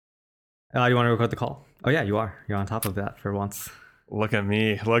Do you want to record the call? Oh yeah, you are. You're on top of that for once. Look at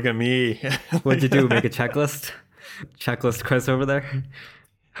me. Look at me. What'd you do? Make a checklist? Checklist Chris over there?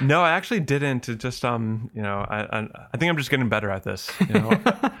 No, I actually didn't. It just I think I'm just getting better at this.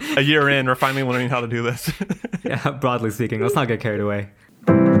 A year in, we're finally learning how to do this. Yeah, broadly speaking. Let's not get carried away.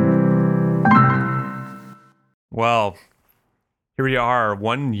 Well, here we are,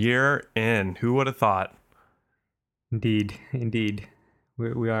 1 year in. Who would have thought? Indeed.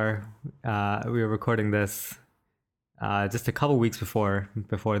 We are recording this just a couple weeks before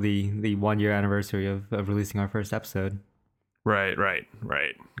the 1 year anniversary of releasing our first episode. Right.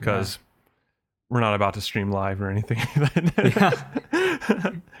 Because we're not about to stream live or anything. Yeah.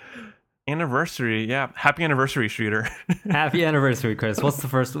 Anniversary, yeah. Happy anniversary, Streeter. Happy anniversary, Chris. What's the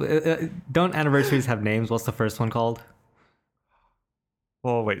first? Don't anniversaries have names? What's the first one called?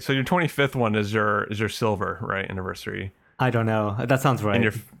 Well, wait. So your 25th one is your silver, right? Anniversary. I don't know. That sounds right. And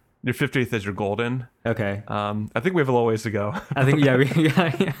your 50th is your golden. Okay. I think we have a little ways to go. I think yeah.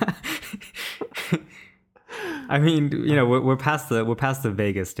 I mean, we're past the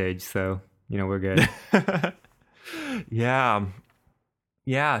Vegas stage, so we're good.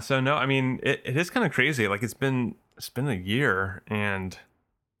 Yeah. So no, I mean, it is kind of crazy. Like it's been a year, and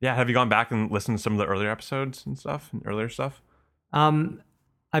yeah. Have you gone back and listened to some of the earlier episodes and stuff, and earlier stuff?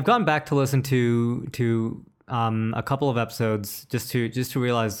 I've gone back to listen to a couple of episodes just to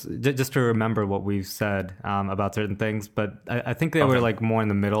realize, just to remember what we've said about certain things, but I think they were like more in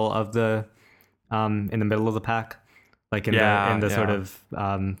the middle of the pack, like in the sort of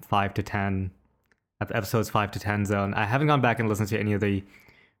 5 to 10 episodes, 5 to 10 zone. I haven't gone back and listened to any of the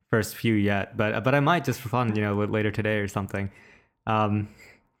first few yet, but I might just for fun, later today or something.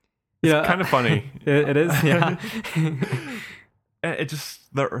 It's kind of funny. It is, yeah. It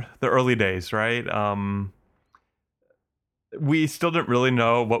just the early days, right? We still didn't really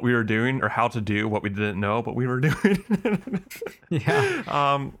know what we were doing or how to do what we didn't know, but we were doing. Yeah.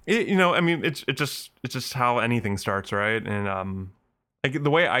 I mean, it's just how anything starts, right? And like the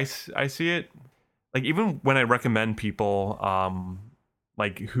way I see it, like even when I recommend people,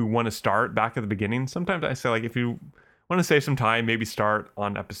 like who want to start back at the beginning, sometimes I say like if you want to save some time, maybe start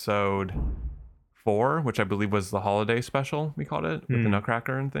on episode 4, which I believe was the holiday special we called it with the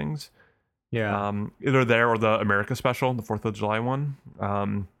Nutcracker and things. Yeah. Either there or the America special, the 4th of July one.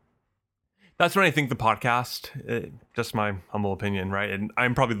 That's when I think the podcast, just my humble opinion, right? And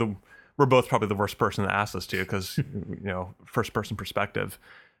we're both probably the worst person to ask this to because, first person perspective.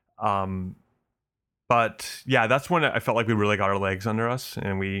 But yeah, that's when I felt like we really got our legs under us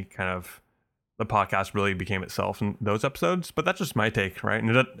and the podcast really became itself in those episodes. But that's just my take, right?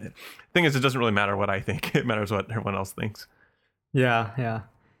 And the thing is, it doesn't really matter what I think. It matters what everyone else thinks. Yeah.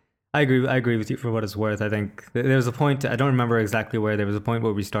 I agree with you for what it's worth. I think there was a point, I don't remember exactly where, there was a point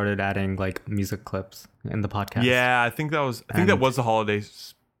where we started adding like music clips in the podcast. Yeah, I think that was the holiday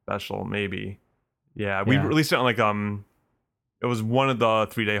special, maybe. Yeah, we released it on like it was one of the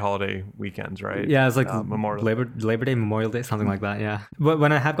 3-day holiday weekends, right? Yeah, it's like Labor Day, Memorial Day, something like that. Yeah, but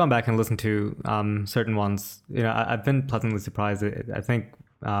when I have gone back and listened to certain ones, I've been pleasantly surprised. I think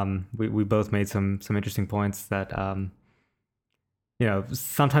we both made some interesting points that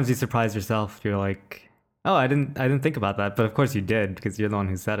sometimes you surprise yourself. You're like, oh, I didn't think about that, but of course you did because you're the one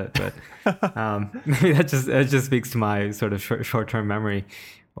who said it. But maybe it just speaks to my sort of short-term memory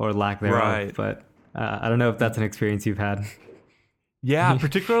or lack thereof. Right. But I don't know if that's an experience you've had. Yeah,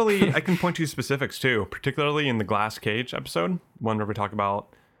 particularly, I can point to specifics too, particularly in the Glass Cage episode, one where we talk about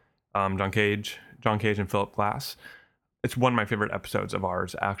John Cage and Philip Glass. It's one of my favorite episodes of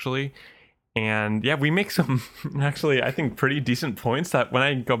ours, actually. And yeah, we make some actually, I think, pretty decent points that when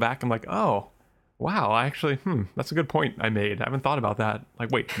I go back, I'm like, oh, wow, that's a good point I made. I haven't thought about that. Like,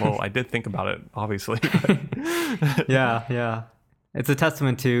 wait, well, I did think about it, obviously. Yeah. It's a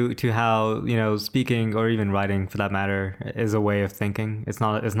testament to how, speaking or even writing for that matter is a way of thinking. It's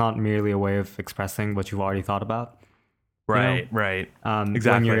not merely a way of expressing what you've already thought about. Right.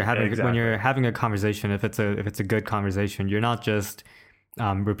 Exactly. When you're having a conversation, if it's a good conversation, you're not just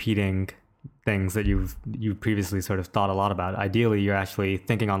repeating things that you've previously sort of thought a lot about. Ideally, you're actually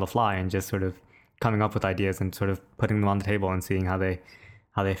thinking on the fly and just sort of coming up with ideas and sort of putting them on the table and seeing how they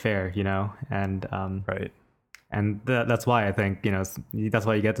fare, and right. And that's why I think, that's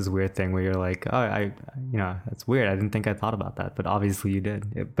why you get this weird thing where you're like, oh, that's weird. I didn't think I thought about that, but obviously you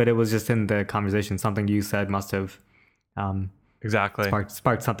did. But it was just in the conversation. Something you said must have exactly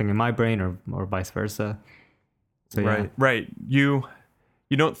sparked something in my brain or vice versa. So, yeah. Right. You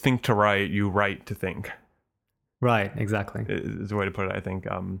don't think to write, you write to think. Right, exactly. Is the way to put it, I think.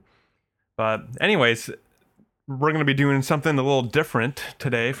 But anyways, we're going to be doing something a little different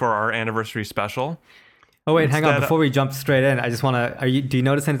today for our anniversary special. Oh wait, hang on. Before we jump straight in, I just want to. Do you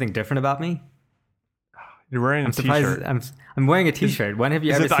notice anything different about me? You're wearing a t-shirt. I'm wearing a t-shirt. When have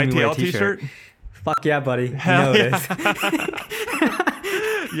you ever seen me wear a t-shirt? Fuck yeah, buddy. Hell you know yeah.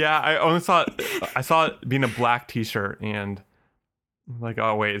 It is. Yeah, I saw it being a black t-shirt and I'm like,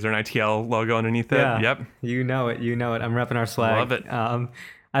 oh wait, is there an ITL logo underneath it? Yeah. Yep. You know it. I'm repping our swag. Love it.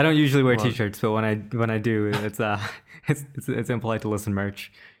 I don't usually wear t-shirts, but when I do, it's Impolite to Listen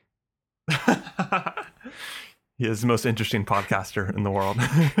merch. He is the most interesting podcaster in the world.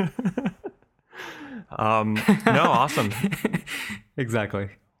 No, awesome. Exactly.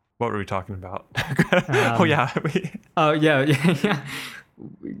 What were we talking about? Oh yeah. Yeah.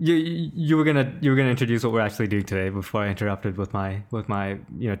 You were gonna introduce what we're actually doing today before I interrupted with my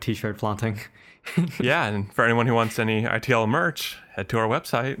t-shirt flaunting. Yeah, and for anyone who wants any ITL merch, head to our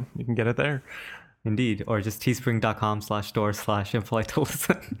website. You can get it there. Indeed, or just teespring.com/store/impolite to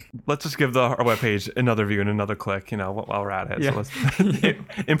listen. Let's just give our webpage another view and another click, while we're at it. Yeah. So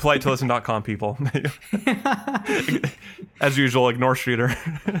impolitetolisten.com, people. As usual, ignore Streeter.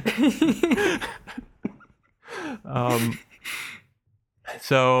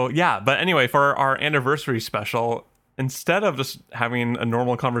 So yeah, but anyway, for our anniversary special, instead of just having a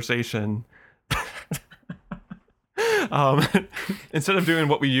normal conversation, instead of doing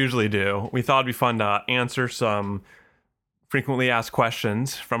what we usually do, we thought it'd be fun to answer some frequently asked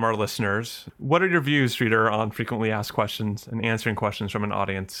questions from our listeners. What are your views, Streeter, on frequently asked questions and answering questions from an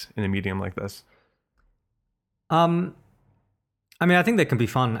audience in a medium like this? I mean, I think they can be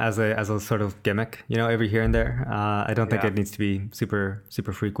fun as a sort of gimmick, every here and there. I don't think it needs to be super,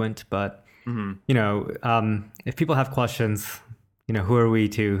 super frequent, but if people have questions, who are we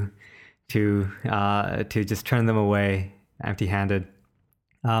to just turn them away empty-handed?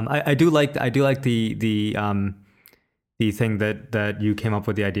 I do like the thing that you came up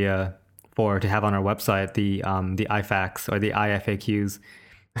with the idea to have on our website, the IFAQs or the IFAQs.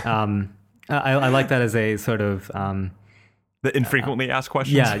 I like that as a sort of the infrequently asked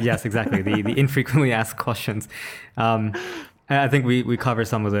questions. Yes, exactly. The infrequently asked questions. I think we cover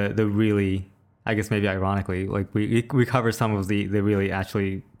some of the really, I guess maybe ironically, like we cover some of the really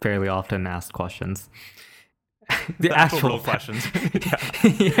actually fairly often asked questions. The actual real questions.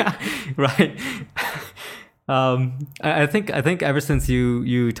 Yeah, right. I think ever since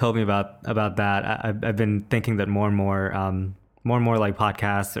you told me about that, I've been thinking that more and more like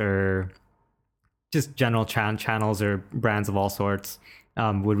podcasts or just general channels or brands of all sorts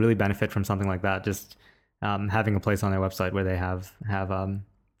would really benefit from something like that. Just having a place on their website where they have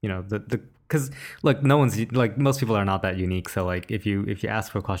because look, no one's like, most people are not that unique. So like if you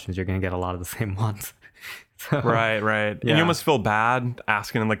ask for questions, you're going to get a lot of the same ones. So, right. Yeah. And you almost feel bad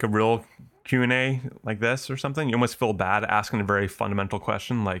asking like a real Q&A like this or something. You almost feel bad asking a very fundamental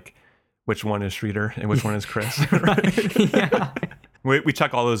question like which one is Streeter and which one is Chris. Right? Yeah. We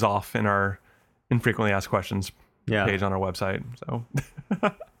check all those off in our infrequently asked questions page on our website. So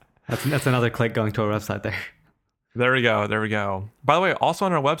that's another click going to our website there. There we go. By the way, also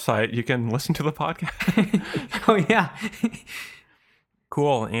on our website, you can listen to the podcast. Oh yeah.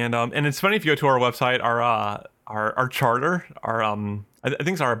 Cool. And it's funny if you go to our website, our charter, I think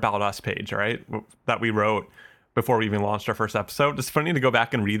it's our About Us page, right? That we wrote before we even launched our first episode. It's funny to go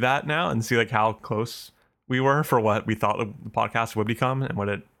back and read that now and see like how close we were for what we thought the podcast would become and what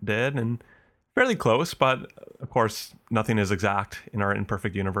it did. And fairly close, but of course, nothing is exact in our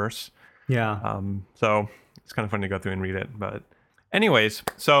imperfect universe. Yeah. So it's kind of fun to go through and read it. But anyways,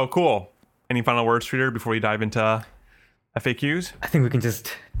 so cool. Any final words, Streeter, before we dive into FAQs? I think we can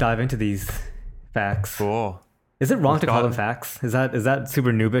just dive into these facts. Cool. Is it wrong to call them facts? Is that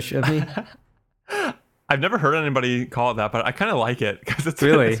super noobish of me? I've never heard anybody call it that, but I kind of like it because it's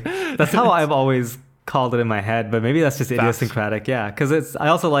really. That's how I've always called it in my head, but maybe that's just idiosyncratic. Yeah, because I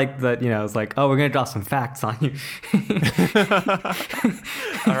also like that, it's like, oh, we're gonna drop some facts on you.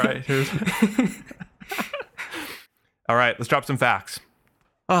 All right, let's drop some facts.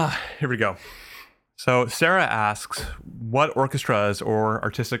 Here we go. So Sarah asks, what orchestras or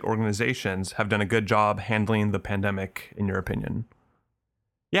artistic organizations have done a good job handling the pandemic, in your opinion?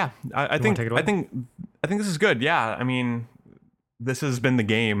 Yeah, I think this is good. Yeah, I mean, this has been the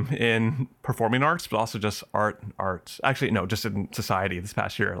game in performing arts, but also just arts. Actually, no, just in society this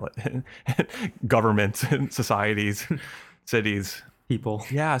past year. Governments, societies, cities. People.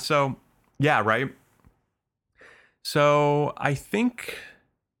 Yeah, so, yeah, right? So I think,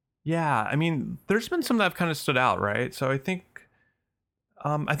 yeah, I mean, there's been some that have kind of stood out, right? So I think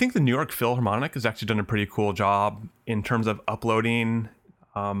the New York Philharmonic has actually done a pretty cool job in terms of uploading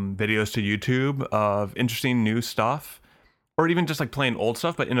videos to YouTube of interesting new stuff, or even just like playing old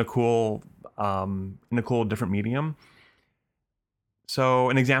stuff, but in a cool different medium. So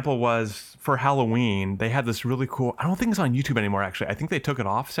an example was for Halloween, they had this really cool, I don't think it's on YouTube anymore, actually. I think they took it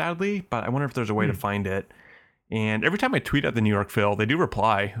off, sadly, but I wonder if there's a way to find it. And every time I tweet at the New York Phil, they do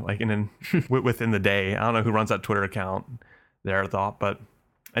reply like within the day. I don't know who runs that Twitter account there, but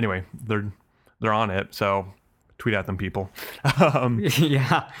anyway, they're on it. So tweet at them, people.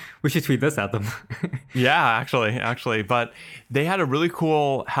 Yeah, we should tweet this at them. Yeah, actually, but they had a really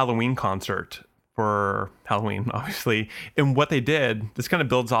cool Halloween concert for Halloween, obviously. And what they did, this kind of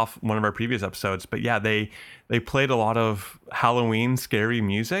builds off one of our previous episodes, but yeah, they played a lot of Halloween scary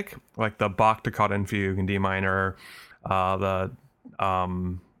music, like the Bach Toccata Fugue in D minor, the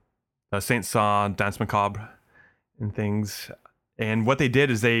Saint Saëns Dance Macabre and things. And what they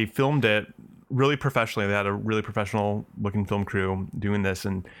did is they filmed it really professionally. They had a really professional looking film crew doing this,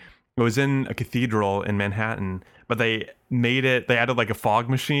 and it was in a cathedral in Manhattan, but they added like a fog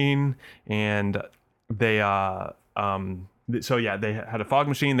machine, and they had a fog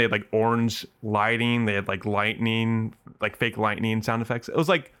machine. They had like orange lighting. They had like lightning, like fake lightning sound effects. It was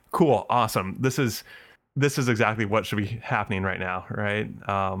like cool, awesome. This is exactly what should be happening right now, right?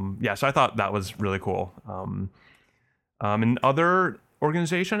 So I thought that was really cool. Another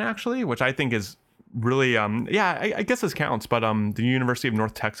organization actually, which I think is really I guess this counts, but the University of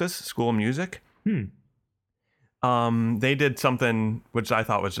North Texas School of Music. They did something which I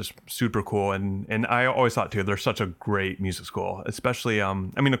thought was just super cool, and I always thought too, they're such a great music school, especially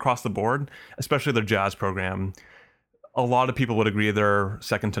across the board, especially their jazz program. A lot of people would agree they're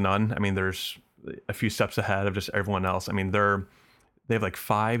second to none. I mean, there's a few steps ahead of just everyone else. I mean, they have like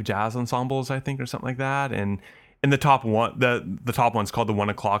 5 jazz ensembles, I think, or something like that, and the top one, the top one's called the 1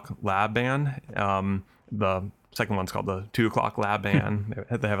 o'clock lab band. The second one's called the 2 o'clock lab band.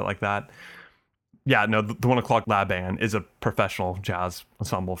 They have it like that. Yeah, no, the 1 o'clock lab band is a professional jazz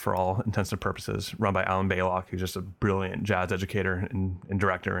ensemble for all intents and purposes, run by Alan Baylock, who's just a brilliant jazz educator and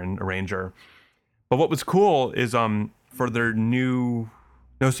director and arranger. But what was cool is for their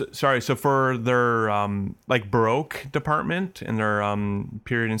for their like Baroque department and their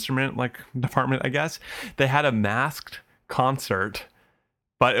period instrument like department, I guess, they had a masked concert,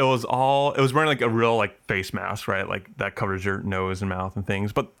 but it was wearing like a real like face mask, right? Like that covers your nose and mouth and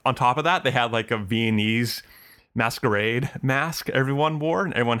things. But on top of that, they had like a Viennese masquerade mask everyone wore,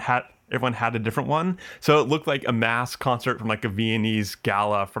 and everyone had a different one. So it looked like a mass concert from like a Viennese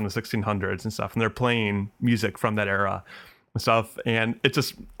gala from the 1600s and stuff. And they're playing music from that era and stuff, and it's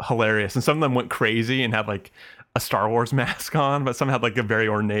just hilarious. And some of them went crazy and had like a Star Wars mask on, but some had like a very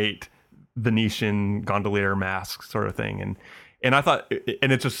ornate Venetian gondolier mask sort of thing. And I thought,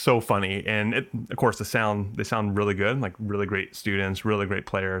 and it's just so funny. And of course, they sound really good, like really great students, really great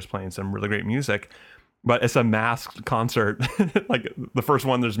players playing some really great music. But it's a masked concert, like the first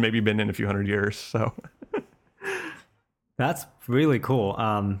one there's maybe been in a few hundred years. So that's really cool.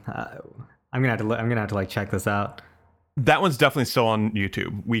 I'm gonna have to like check this out. That one's definitely still on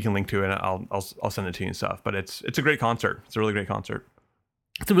YouTube. We can link to it. And I'll send it to you and stuff. But it's a great concert. It's a really great concert.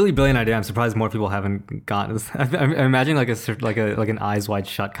 It's a really brilliant idea. I'm surprised more people haven't gotten this. I'm imagining like an Eyes Wide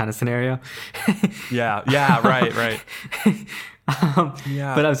Shut kind of scenario. Yeah, right.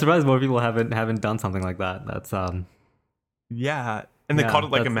 But I'm surprised more people haven't done something like that. That's yeah, and they called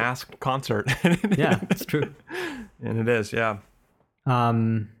it like a masked concert. Yeah, it's true, and it is. Yeah.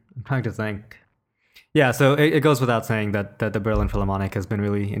 I'm trying to think. Yeah, so it goes without saying that the Berlin Philharmonic has been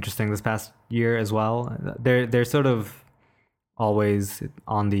really interesting this past year as well. They're sort of always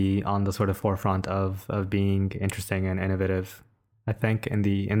on the sort of forefront of being interesting and innovative, I think, in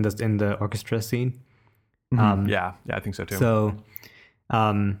the orchestra scene. Yeah, I think so too. So,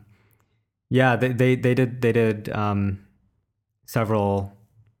 they did several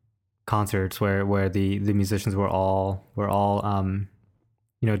concerts where the musicians were all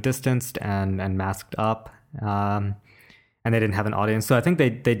distanced and masked up, and they didn't have an audience. So I think they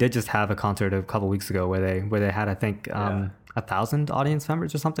did just have a concert a couple weeks ago where they had, I think, 1,000 audience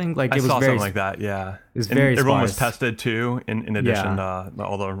members or something. Like it was something like that. Yeah, it was very. Everyone sparse. was tested too, in addition to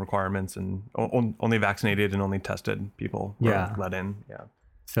all the requirements, and only vaccinated and only tested people were let in. Yeah.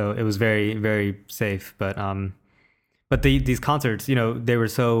 So it was very, very safe, but these concerts, they were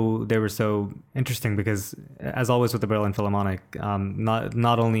so interesting because, as always with the Berlin Philharmonic,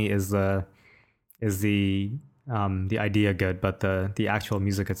 not only is the idea good, but the actual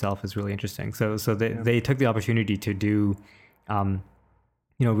music itself is really interesting. So they took the opportunity to do,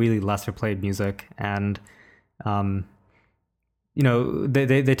 really lesser played music and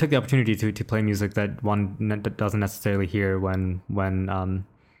they took the opportunity to play music that doesn't necessarily hear when one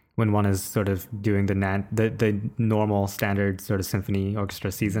is sort of doing the normal standard sort of symphony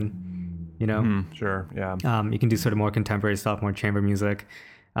orchestra season, Sure, yeah. You can do sort of more contemporary stuff, more chamber music.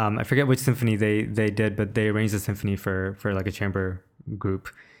 I forget which symphony they did, but they arranged a symphony for like a chamber group,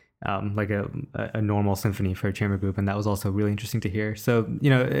 like a normal symphony for a chamber group, and that was also really interesting to hear. So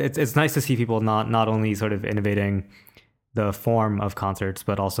it's nice to see people not only sort of innovating the form of concerts,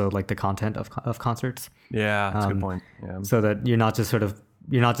 but also like the content of concerts. Yeah, that's a good point. Yeah. So that you're not just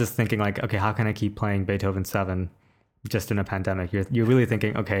thinking like, okay, how can I keep playing Beethoven 7 just in a pandemic? You're really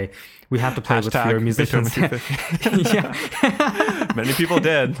thinking, okay, we have to play with fewer musicians. Yeah. Many people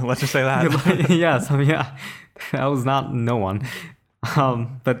did. Let's just say that. Yeah. That was not no one.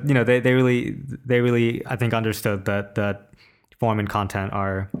 But they really I think understood that form and content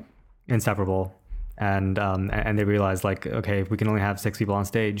are inseparable. And they realized like, okay, if we can only have 6 people on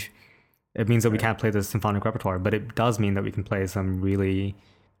stage, it means that we can't play the symphonic repertoire, but it does mean that we can play some really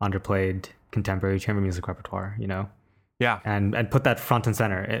underplayed contemporary chamber music repertoire, Yeah. And put that front and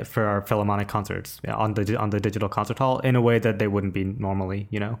center for our Philharmonic concerts on the digital concert hall in a way that they wouldn't be normally,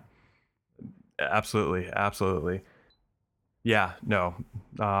 Absolutely. Yeah, no.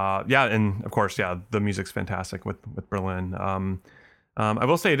 Yeah, and of course, yeah, the music's fantastic with Berlin. I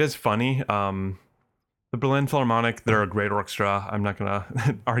will say it is funny. The Berlin Philharmonic, they're a great orchestra. I'm not going to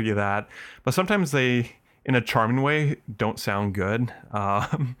argue that. But sometimes they, in a charming way, don't sound good.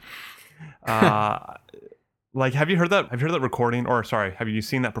 Like, have you heard that recording? Or sorry, have you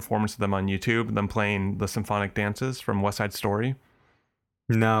seen that performance of them on YouTube, them playing the symphonic dances from West Side Story?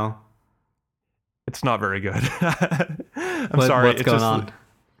 No. It's not very good. Sorry. What's going on?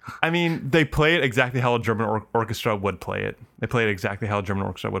 I mean, they play it exactly how a German orchestra would play it. They play it exactly how a German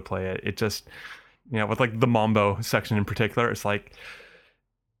orchestra would play it. It just... with like the mambo section in particular, it's like,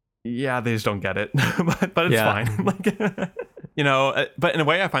 yeah, they just don't get it, but it's fine. Like, but in a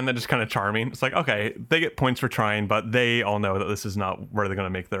way I find that just kind of charming. It's like, okay, they get points for trying, but they all know that this is not where they're going to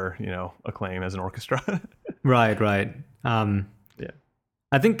make their, acclaim as an orchestra. Right. Yeah.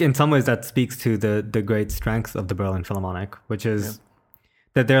 I think in some ways that speaks to the great strength of the Berlin Philharmonic, which is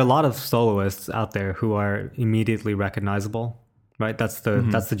that there are a lot of soloists out there who are immediately recognizable. Right, that's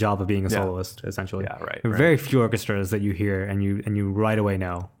the job of being a soloist, essentially. Yeah, right. There are very few orchestras that you hear and you right away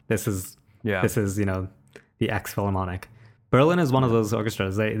know this is the X Philharmonic. Berlin is one of those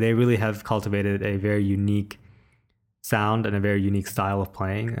orchestras. They really have cultivated a very unique sound and a very unique style of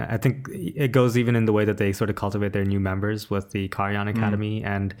playing. I think it goes even in the way that they sort of cultivate their new members with the Karajan Academy,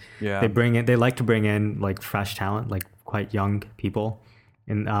 and they like to bring in like fresh talent, like quite young people,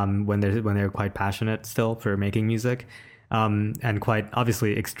 and when they're quite passionate still for making music. And quite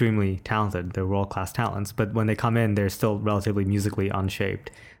obviously extremely talented. They're world-class talents, but when they come in, they're still relatively musically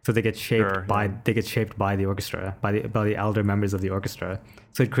unshaped. So they get shaped by the orchestra, by the elder members of the orchestra.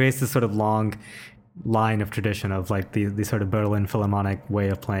 So it creates this sort of long line of tradition of like the sort of Berlin Philharmonic way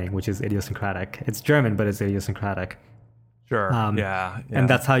of playing, which is idiosyncratic. It's German, but it's idiosyncratic. Sure. And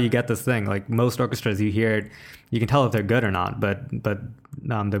that's how you get this thing. Like most orchestras, you hear it, you can tell if they're good or not. But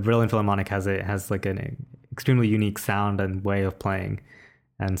the Berlin Philharmonic has like an extremely unique sound and way of playing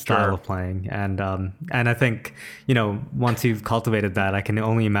and style of playing. And I think, once you've cultivated that, I can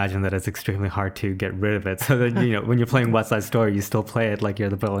only imagine that it's extremely hard to get rid of it. So that, when you're playing West Side Story, you still play it like you're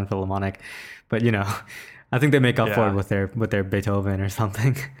the Berlin Philharmonic. But, I think they make up for it with their Beethoven or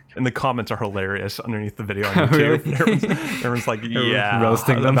something. And the comments are hilarious underneath the video on YouTube. Really? Everyone's like,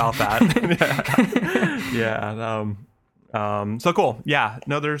 roasting them about that. So cool. Yeah,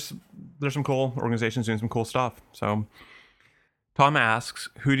 no, there's some cool organizations doing some cool stuff. So Tom asks,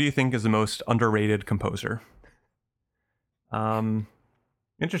 who do you think is the most underrated composer?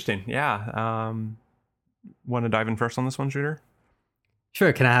 Interesting. Yeah. Want to dive in first on this one, Shooter?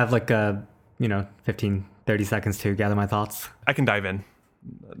 Sure. Can I have like 15, 30 seconds to gather my thoughts? I can dive in.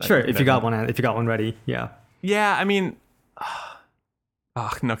 Sure. If you got one ready. Yeah. Yeah. I mean,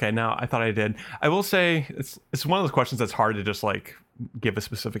 okay. Now I thought I did. I will say it's one of those questions that's hard to just like give a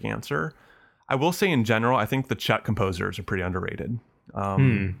specific answer. I will say in general, I think the Czech composers are pretty underrated. I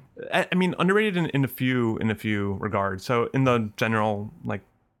mean, underrated in a few regards. So in the general like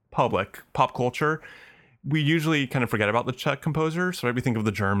public pop culture, we usually kind of forget about the Czech composers. So we think of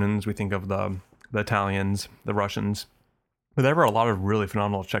the Germans, we think of the Italians, the Russians, but there were a lot of really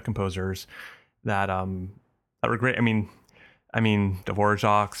phenomenal Czech composers that were great. I mean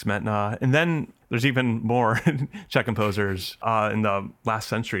Dvorak, Smetana, and then there's even more Czech composers in the last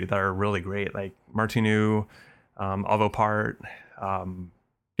century that are really great, like Martinu, Alvo Part.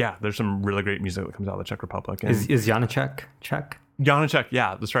 yeah, there's some really great music that comes out of the Czech Republic. And Is Janacek Czech? Janacek,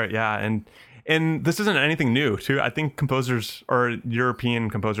 yeah, that's right. Yeah, and this isn't anything new, too. I think composers or European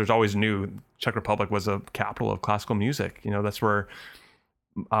composers always knew Czech Republic was a capital of classical music. You know, that's where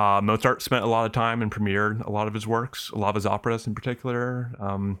Mozart spent a lot of time and premiered a lot of his works, a lot of his operas in particular.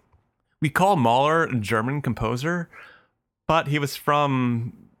 We call Mahler a German composer, but he was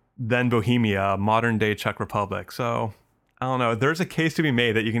from then Bohemia, modern day Czech Republic. So I don't know. There's a case to be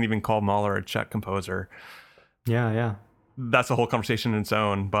made that you can even call Mahler a Czech composer. Yeah. That's a whole conversation in its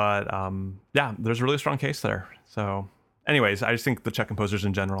own. But yeah, there's a really strong case there. So anyways, I just think the Czech composers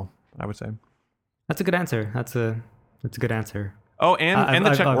in general, I would say. That's a good answer. That's a good answer. Oh, and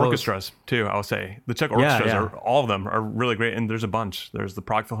the Czech I've orchestras too, I'll say. The Czech orchestras, yeah. are all of them are really great. And there's a bunch. There's the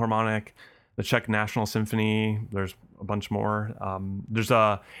Prague Philharmonic, the Czech National Symphony. There's a bunch more.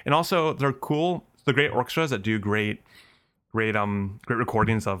 And also they're cool. The great orchestras that do great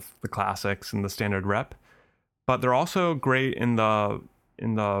recordings of the classics and the standard rep. But they're also great in the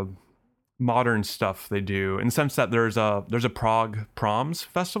modern stuff they do, in the sense that there's a Prague Proms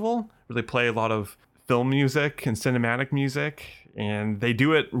festival where they play a lot of film music and cinematic music, and they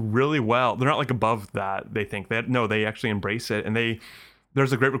do it really well. They're not like above that, they think. They actually embrace it. And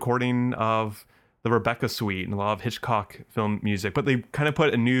there's a great recording of the Rebecca Suite and a lot of Hitchcock film music, but they kind of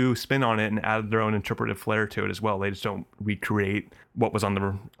put a new spin on it and added their own interpretive flair to it as well. They just don't recreate what was on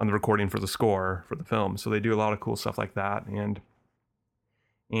the recording for the score for the film. So they do a lot of cool stuff like that. And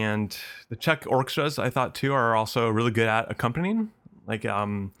the Czech orchestras, I thought too, are also really good at accompanying. Like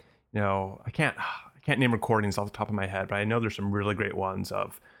I can't name recordings off the top of my head, but I know there's some really great ones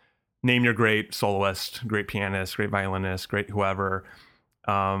of name your great soloist, great pianist, great violinist, great whoever.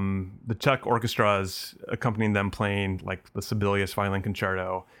 The Czech orchestras accompanying them playing like the Sibelius violin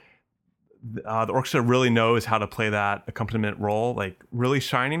concerto. The orchestra really knows how to play that accompaniment role, like really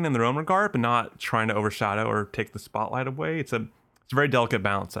shining in their own regard, but not trying to overshadow or take the spotlight away. It's a very delicate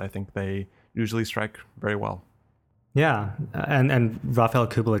balance. I think they usually strike very well. Yeah, and Rafael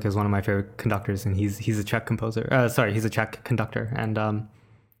Kubelik is one of my favorite conductors, and he's a Czech composer. He's a Czech conductor, and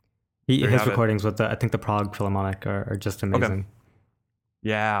his recordings with I think the Prague Philharmonic are just amazing. Okay.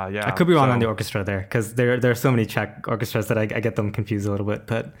 Yeah. I could be wrong on the orchestra there, because there are so many Czech orchestras that I get them confused a little bit.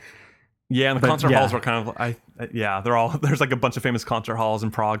 But yeah, and the concert halls were kind of they're all, there's like a bunch of famous concert halls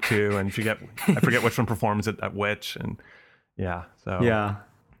in Prague too, and I forget which one performs at which, and yeah.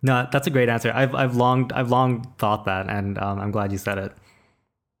 No, that's a great answer. I've long thought that, and I'm glad you said it.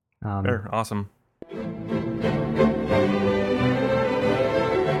 Sure, awesome.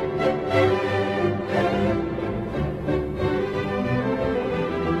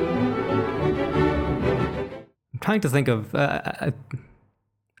 I'm trying to think of.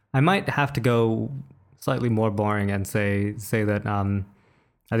 I might have to go slightly more boring and say that I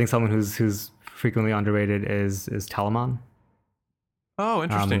think someone who's frequently underrated is Telemann. Oh,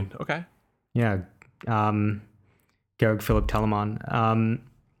 interesting. Okay. Yeah. Georg Philipp Telemann.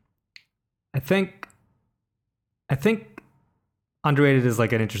 I think underrated is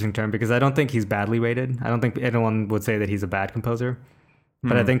like an interesting term, because I don't think he's badly rated. I don't think anyone would say that he's a bad composer,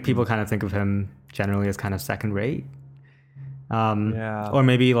 but I think people kind of think of him generally as kind of second rate. Or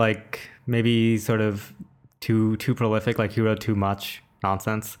maybe sort of too prolific, like he wrote too much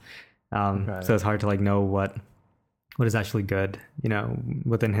nonsense. So it's hard to like know what is actually good,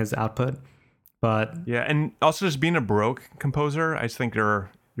 within his output. But yeah, and also just being a Baroque composer, I just think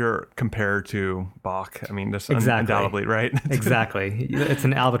you're compared to Bach. I mean, that's undoubtedly, right? Exactly. It's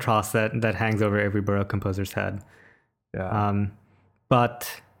an albatross that hangs over every Baroque composer's head. Yeah.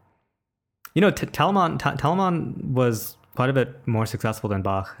 But Telemann was quite a bit more successful than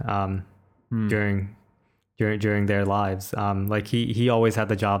Bach during their lives. Like he always had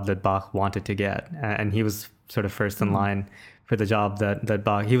the job that Bach wanted to get, and he was sort of first in line for the job that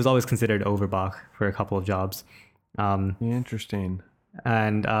Bach. He was always considered over Bach for a couple of jobs. Interesting.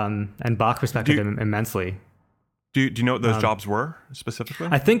 And Bach respected him immensely. Do you know what those jobs were specifically?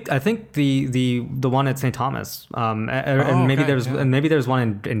 I think the one at St. Thomas, and maybe there's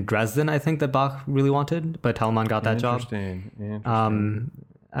one in Dresden. I think that Bach really wanted, but Telemann got that job. Interesting.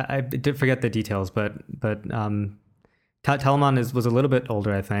 I did forget the details, but Telemann was a little bit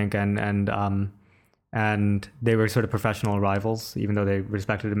older, I think, and they were sort of professional rivals, even though they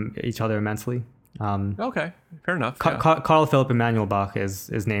respected each other immensely. Okay, fair enough. Carl Philipp Emanuel Bach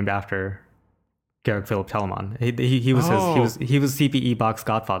is named after Georg Philipp Telemann. He was CPE Bach's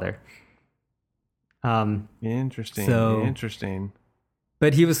godfather. Interesting.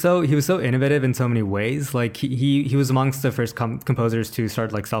 But he was so innovative in so many ways. Like he was amongst the first composers to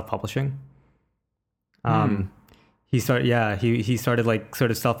start like self-publishing. he started like sort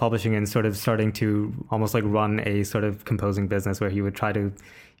of self-publishing and sort of starting to almost like run a sort of composing business where he would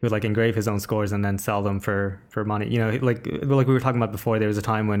like engrave his own scores and then sell them for money. You know, like we were talking about before, there was a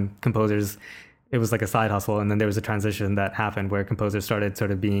time when composers, it was like a side hustle, and then there was a transition that happened where composers started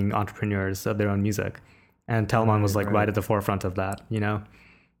sort of being entrepreneurs of their own music, and Telemann was like right at the forefront of that, you know.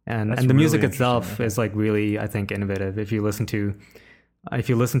 And the music really itself is like really, I think, innovative. If you listen to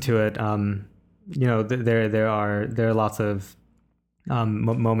it, you know, there are lots of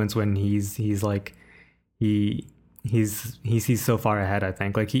moments when he sees so far ahead. I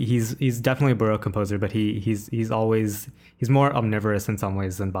think like he's definitely a Baroque composer, but he's more omnivorous in some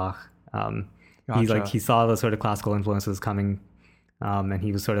ways than Bach. Gotcha. He saw the sort of classical influences coming, and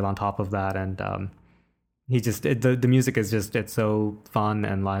he was sort of on top of that, and the music is just, it's so fun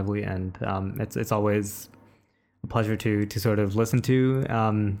and lively, and it's always a pleasure to sort of listen to.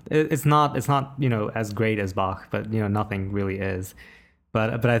 It's not you know as great as Bach, but you know nothing really is.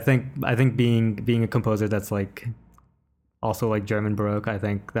 But I think being a composer that's like also like German Baroque, I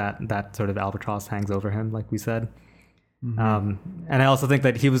think that sort of albatross hangs over him, like we said. And I also think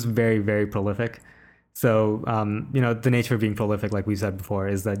that he was very, very prolific. So you know, the nature of being prolific, like we said before,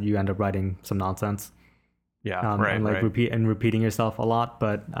 is that you end up writing some nonsense. Yeah, right. And like repeating yourself a lot.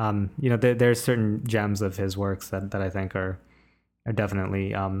 But you know, there's certain gems of his works that I think are definitely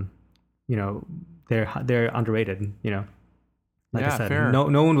you know, they're underrated. You know, like I said, fair.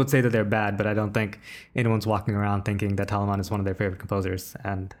 no one would say that they're bad, but I don't think anyone's walking around thinking that Telemann is one of their favorite composers.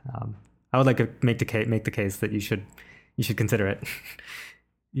 And I would like to make the case that you should consider it.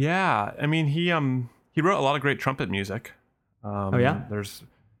 Yeah, I mean he wrote a lot of great trumpet music. Oh yeah, there's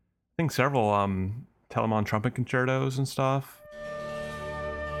I think several Telemann trumpet concertos and stuff.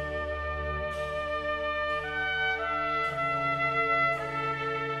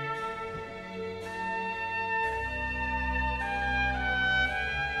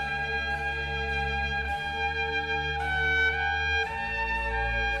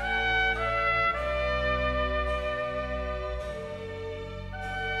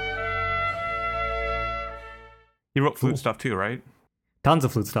 He wrote flute stuff too, right? Tons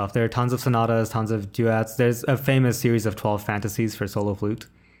of flute stuff. There are tons of sonatas, tons of duets. There's a famous series of 12 fantasies for solo flute.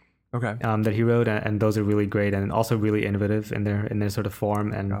 Okay. That he wrote, and those are really great and also really innovative in their sort of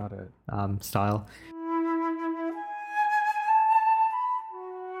form and style.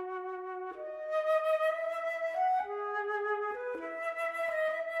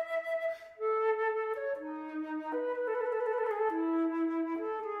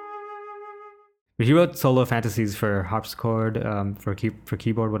 He wrote solo fantasies for harpsichord, for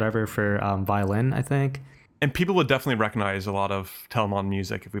keyboard, whatever, for violin, I think. And people would definitely recognize a lot of Telemann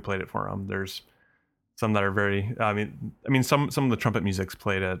music if we played it for them. There's some that are very, I mean, some of the trumpet music's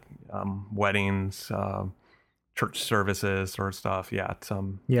played at weddings, church services, sort of stuff. Yeah,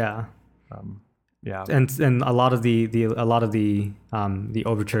 yeah. Yeah, and a lot of the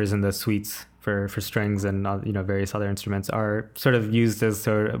overtures and the suites for strings and you know various other instruments are sort of used as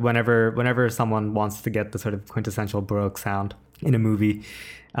sort of whenever someone wants to get the sort of quintessential Baroque sound in a movie,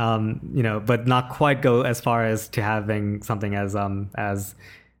 you know, but not quite go as far as to having something as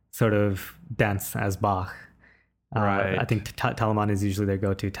sort of dense as Bach. Right. I think Telemann is usually their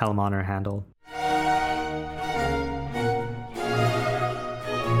go-to, Telemann or Handel.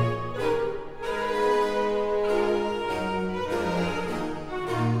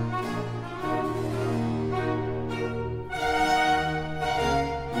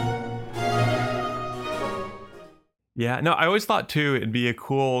 Yeah, no, I always thought too it'd be a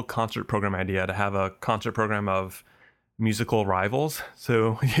cool concert program idea to have a concert program of musical rivals.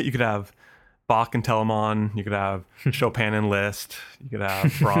 So you could have Bach and Telemann, you could have Chopin and Liszt, you could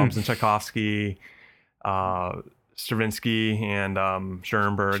have Brahms and Tchaikovsky, Stravinsky and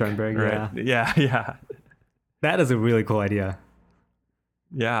Schoenberg. Schoenberg, right? Yeah. That is a really cool idea.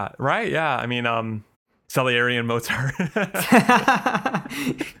 Yeah, right. Yeah, I mean, Salieri and Mozart.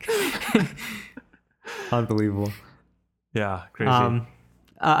 Unbelievable. Yeah, crazy.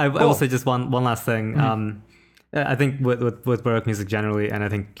 I will say just one last thing. Mm-hmm. I think with Baroque music generally, and I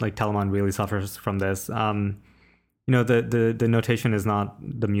think like Telemann really suffers from this. You know, the notation is not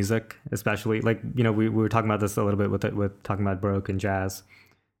the music, especially like, you know, we were talking about this a little bit with talking about Baroque and jazz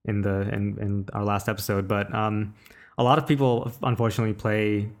in our last episode, but a lot of people unfortunately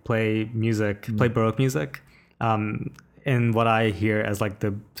play Baroque music in what I hear as like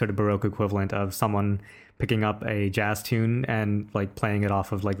the sort of Baroque equivalent of someone picking up a jazz tune and like playing it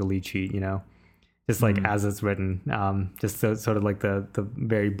off of like the lead sheet, you know, just like as it's written, just sort of like the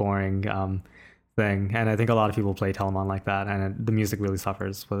very boring thing. And I think a lot of people play Telemann like that, and the music really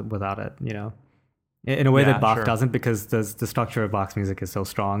suffers without it, you know. in a way Yeah, that Bach sure. doesn't, because the structure of Bach's music is so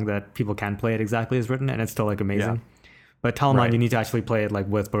strong that people can play it exactly as written, and it's still like amazing. Yeah. But Telemann, Right. you need to actually play it like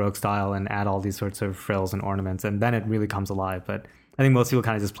with Baroque style and add all these sorts of frills and ornaments, and then it really comes alive. But I think most people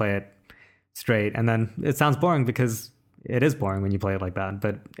kind of just play it straight, and then it sounds boring because it is boring when you play it like that.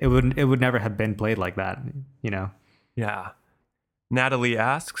 But it would never have been played like that, you know. Yeah. Natalie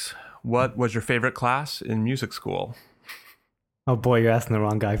asks, what was your favorite class in music school? Oh boy, you're asking the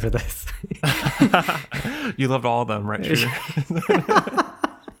wrong guy for this. You loved all of them, right? Sure.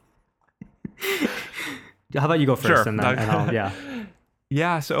 How about you go first, Sure. and then and I'll, yeah.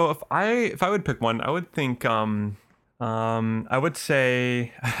 Yeah, so if I would pick one, I would think I would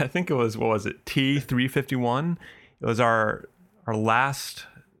say I think it was, what was it, T351. It was our last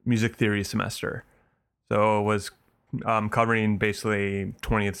music theory semester. So it was covering basically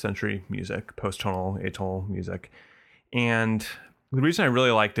 20th century music, post-tonal, atonal music. And the reason I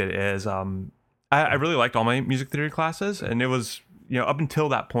really liked it is I really liked all my music theory classes, and it was, up until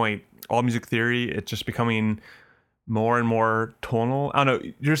that point, all music theory, it's just becoming more and more tonal. I don't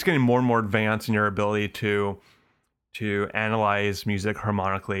know, you're just getting more and more advanced in your ability to analyze music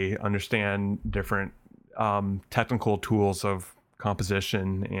harmonically, understand different technical tools of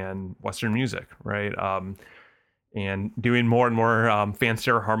composition and Western music, right? And doing more and more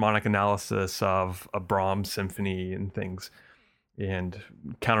fancier harmonic analysis of a Brahms symphony and things, and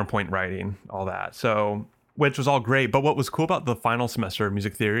counterpoint writing, all that. So, which was all great. But what was cool about the final semester of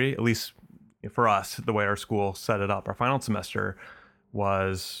music theory, at least for us, the way our school set it up, our final semester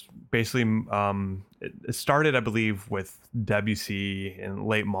was basically, it started, I believe, with Debussy and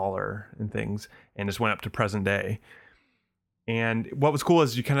late Mahler and things, and just went up to present day. And what was cool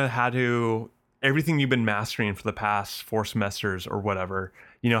is you kind of had to, everything you've been mastering for the past 4 semesters or whatever,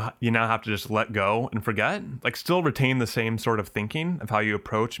 you now have to just let go and forget, like still retain the same sort of thinking of how you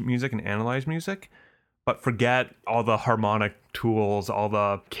approach music and analyze music, but forget all the harmonic tools, all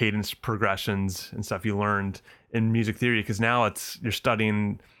the cadence progressions and stuff you learned in music theory, because now you're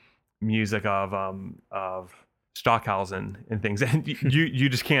studying music of Stockhausen and things, and you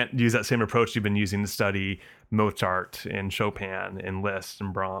just can't use that same approach you've been using to study Mozart and Chopin and Liszt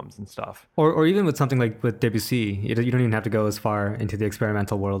and Brahms and stuff. Or even with something like with Debussy, you don't even have to go as far into the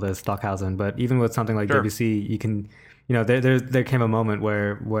experimental world as Stockhausen. But even with something like Sure. Debussy, you can, there came a moment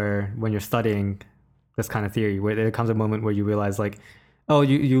where when you're studying this kind of theory, where there comes a moment where you realize like, oh,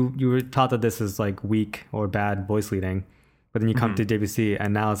 you were taught that this is like weak or bad voice leading, but then you come to Debussy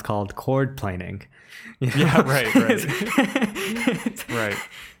and now it's called chord planing. Yeah, right. Right.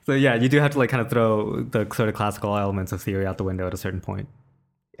 So yeah, you do have to like kind of throw the sort of classical elements of theory out the window at a certain point,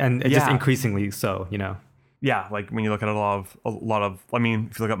 and just Yeah. increasingly so. Yeah, like when you look at a lot of, I mean,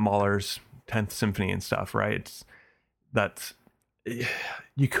 if you look at Mahler's 10th Symphony and stuff, right?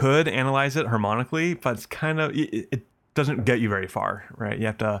 You could analyze it harmonically, but it's kind of, it doesn't get you very far, right? You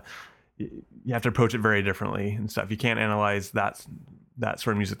have to approach it very differently and stuff. You can't analyze that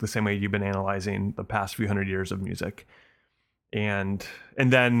sort of music the same way you've been analyzing the past few hundred years of music. And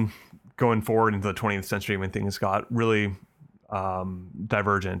then going forward into the 20th century, when things got really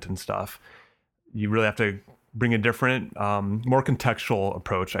divergent and stuff, you really have to bring a different, more contextual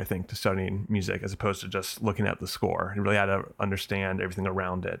approach, I think, to studying music, as opposed to just looking at the score. You really had to understand everything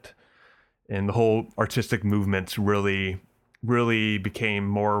around it. And the whole artistic movements really, really became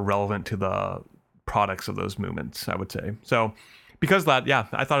more relevant to the products of those movements, I would say. So because of that, yeah,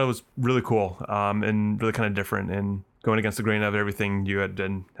 I thought it was really cool, and really kind of different, and going against the grain of everything you had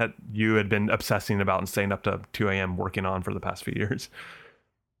been obsessing about and staying up to 2 a.m. working on for the past few years.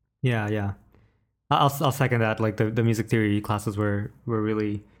 Yeah. I'll second that. Like the music theory classes were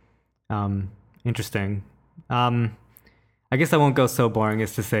really interesting. I guess I won't go so boring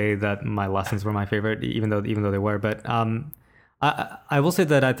as to say that my lessons were my favorite, even though they were. But I will say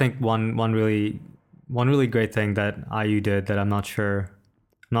that I think one really great thing that IU did that I'm not sure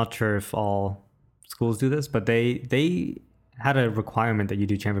if all schools do this, but they had a requirement that you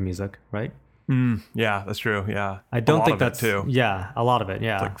do chamber music, right? Yeah, that's true. Yeah, I don't think that's too. Yeah, a lot of it.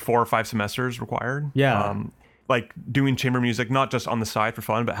 Yeah, it's like 4 or 5 semesters required. Yeah, like doing chamber music, not just on the side for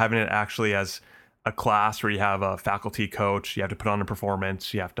fun, but having it actually as a class where you have a faculty coach, you have to put on a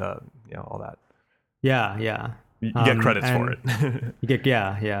performance, you have to, all that. Yeah. You get credits for it. You get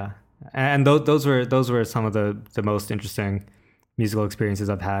yeah. And those were some of the most interesting musical experiences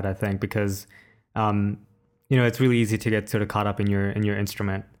I've had, I think, because it's really easy to get sort of caught up in your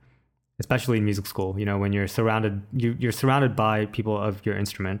instrument, especially in music school. When you're surrounded by people of your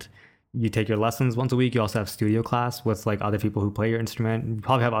instrument. You take your lessons once a week. You also have studio class with like other people who play your instrument. You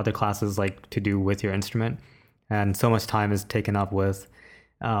probably have other classes like to do with your instrument, and so much time is taken up with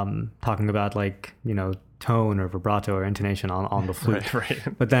talking about like, tone or vibrato or intonation on the flute. Right.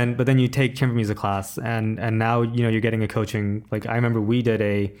 But then you take chamber music class, and now you're getting a coaching. Like I remember we did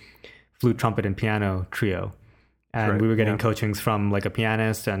a flute, trumpet, and piano trio, and we were getting coachings from like a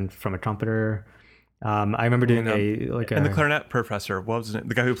pianist and from a trumpeter. I remember doing and the clarinet professor. What was his name?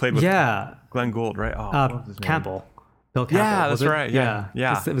 The guy who played with Glenn Gould, right? Oh, what was his name? Campbell. Bill Campbell. Yeah, that's right. Yeah.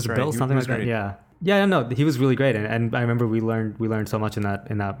 It was Bill, something like that. Yeah. Yeah, no, he was really great, and I remember we learned so much in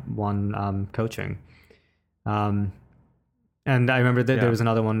that one coaching. And I remember that there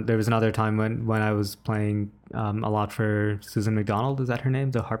was another time when I was playing a lot for Susan McDonald. Is that her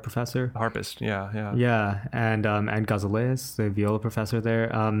name? The harp professor? Harpist, yeah. Yeah, and Gazaleas, the viola professor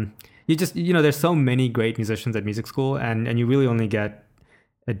there. You just, there's so many great musicians at music school, and you really only get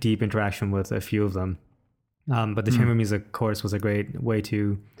a deep interaction with a few of them. But the chamber music course was a great way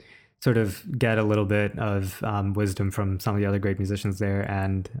to sort of get a little bit of wisdom from some of the other great musicians there,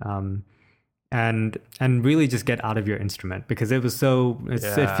 and really just get out of your instrument, because it feels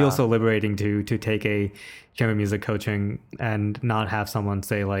so liberating to take a chamber music coaching and not have someone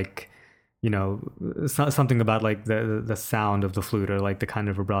say like, something about like the sound of the flute or like the kind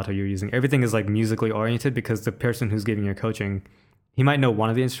of vibrato you're using. Everything is like musically oriented, because the person who's giving you coaching, he might know one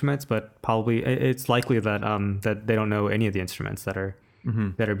of the instruments, but probably it's likely that that they don't know any of the instruments that are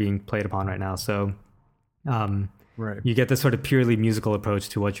being played upon right now. So you get this sort of purely musical approach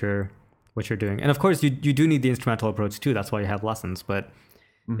to what you're doing. And of course you do need the instrumental approach too. That's why you have lessons, but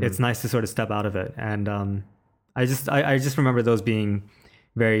it's nice to sort of step out of it. And I just remember those being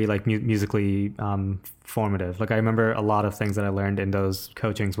very like musically formative. Like I remember a lot of things that I learned in those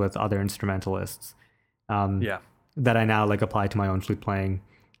coachings with other instrumentalists. That I now like apply to my own flute playing.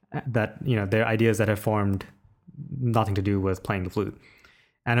 That they're ideas that have formed nothing to do with playing the flute.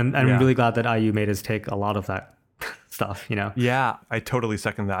 And I'm really glad that IU made us take a lot of that stuff. Yeah, I totally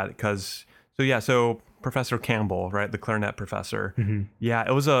second that, because so Professor Campbell, right, the clarinet professor. Yeah,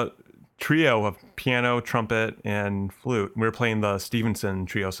 it was a trio of piano, trumpet, and flute. We were playing the Stevenson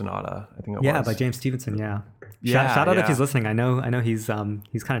Trio Sonata, I think it was. Yeah, by James Stevenson. Yeah. Shout out if he's listening. I know he's kind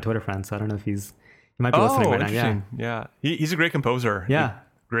of Twitter friend, so I don't know if he might be listening right now. Yeah. He's a great composer. Yeah.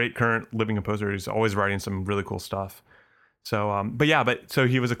 Great current living composer. He's always writing some really cool stuff. So, so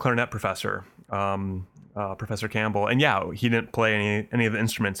he was a clarinet professor, Professor Campbell, and he didn't play any of the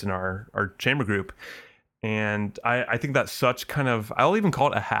instruments in our chamber group. And I think that's such kind of, I'll even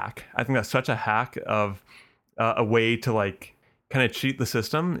call it a hack. I think that's such a hack of a way to like kind of cheat the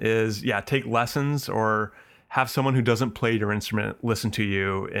system is, take lessons or have someone who doesn't play your instrument listen to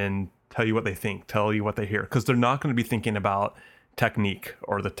you and tell you what they think, tell you what they hear, because they're not going to be thinking about technique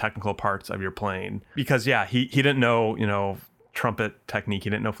or the technical parts of your playing, because he didn't know trumpet technique, he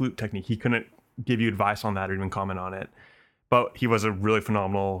didn't know flute technique, he couldn't give you advice on that or even comment on it, but he was a really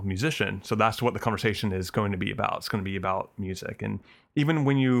phenomenal musician. So that's what the conversation is going to be about. It's going to be about music. And even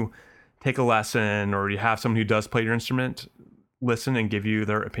when you take a lesson or you have someone who does play your instrument listen and give you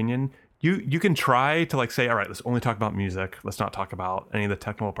their opinion, you can try to like say, all right, let's only talk about music, let's not talk about any of the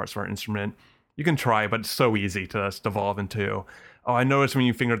technical parts of our instrument. You can try, but it's so easy to just devolve into, oh, I noticed when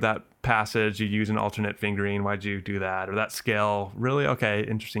you fingered that passage, you use an alternate fingering. Why'd you do that? Or that scale, really? Okay,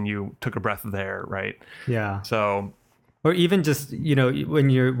 interesting. You took a breath there, right? Yeah. So, or even just, when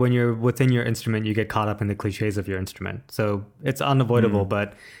you're within your instrument, you get caught up in the cliches of your instrument. So it's unavoidable,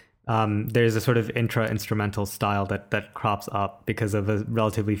 but there's a sort of intra-instrumental style that crops up because of a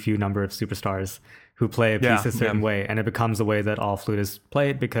relatively few number of superstars who play a piece a certain way, and it becomes the way that all flutists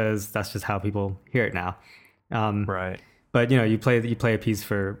play it, because that's just how people hear it now. Right. But you play a piece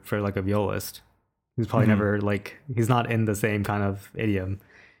for like a violist who's probably never he's not in the same kind of idiom.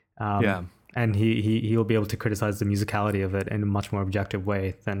 And he'll be able to criticize the musicality of it in a much more objective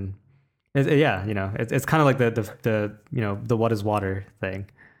way than it's kind of like the what is water thing.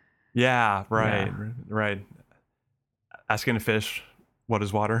 Yeah, right. Right. Asking a fish, what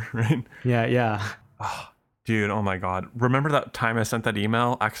is water, right? Yeah. Oh, dude, oh my God. Remember that time I sent that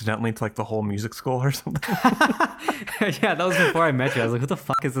email accidentally to like the whole music school or something? Yeah, that was before I met you. I was like, who the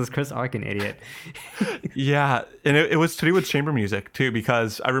fuck is this Chris Arkin idiot? Yeah, and it was to do with chamber music too,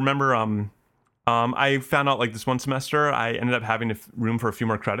 because I remember I found out like this one semester I ended up having room for a few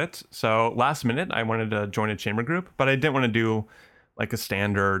more credits. So last minute I wanted to join a chamber group, but I didn't want to do like a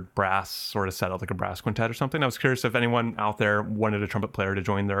standard brass sort of setup, like a brass quintet or something. I was curious if anyone out there wanted a trumpet player to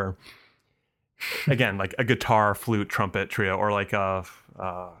join their, again, like a guitar, flute, trumpet trio, or like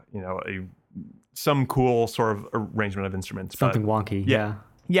some cool sort of arrangement of instruments. Something wonky. Yeah.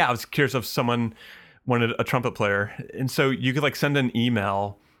 I was curious if someone wanted a trumpet player. And so you could like send an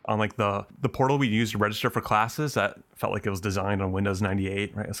email on like the portal we used to register for classes that felt like it was designed on Windows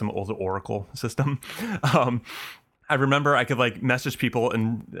 98, right? Some old Oracle system. I remember I could like message people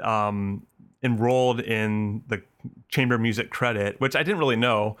and enrolled in the chamber music credit, which I didn't really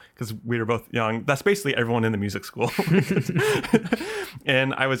know because we were both young. That's basically everyone in the music school.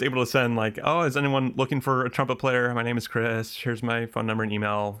 And I was able to send like, oh, is anyone looking for a trumpet player? My name is Chris. Here's my phone number and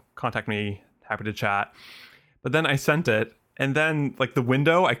email. Contact me. Happy to chat. But then I sent it. And then like the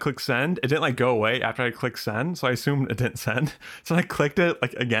window, I clicked send. It didn't like go away after I clicked send. So I assumed it didn't send. So I clicked it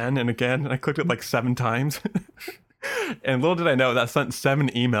like again and again. And I clicked it like 7 times. And little did I know that sent 7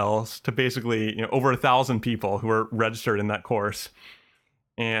 emails to basically, you know, over 1,000 people who were registered in that course.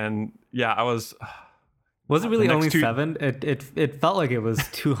 And yeah, I was. Was it really only 7? It felt like it was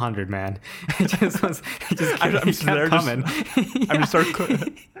 200, man. It just was. It just kept coming. I'm just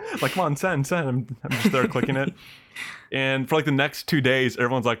like, come on, send. I'm just there clicking it. And for like the next 2 days,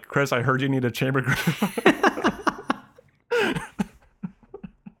 everyone's like, Chris, I heard you need a chamber group.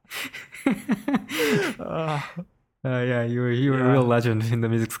 Yeah, you were a real legend in the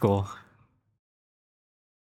music school.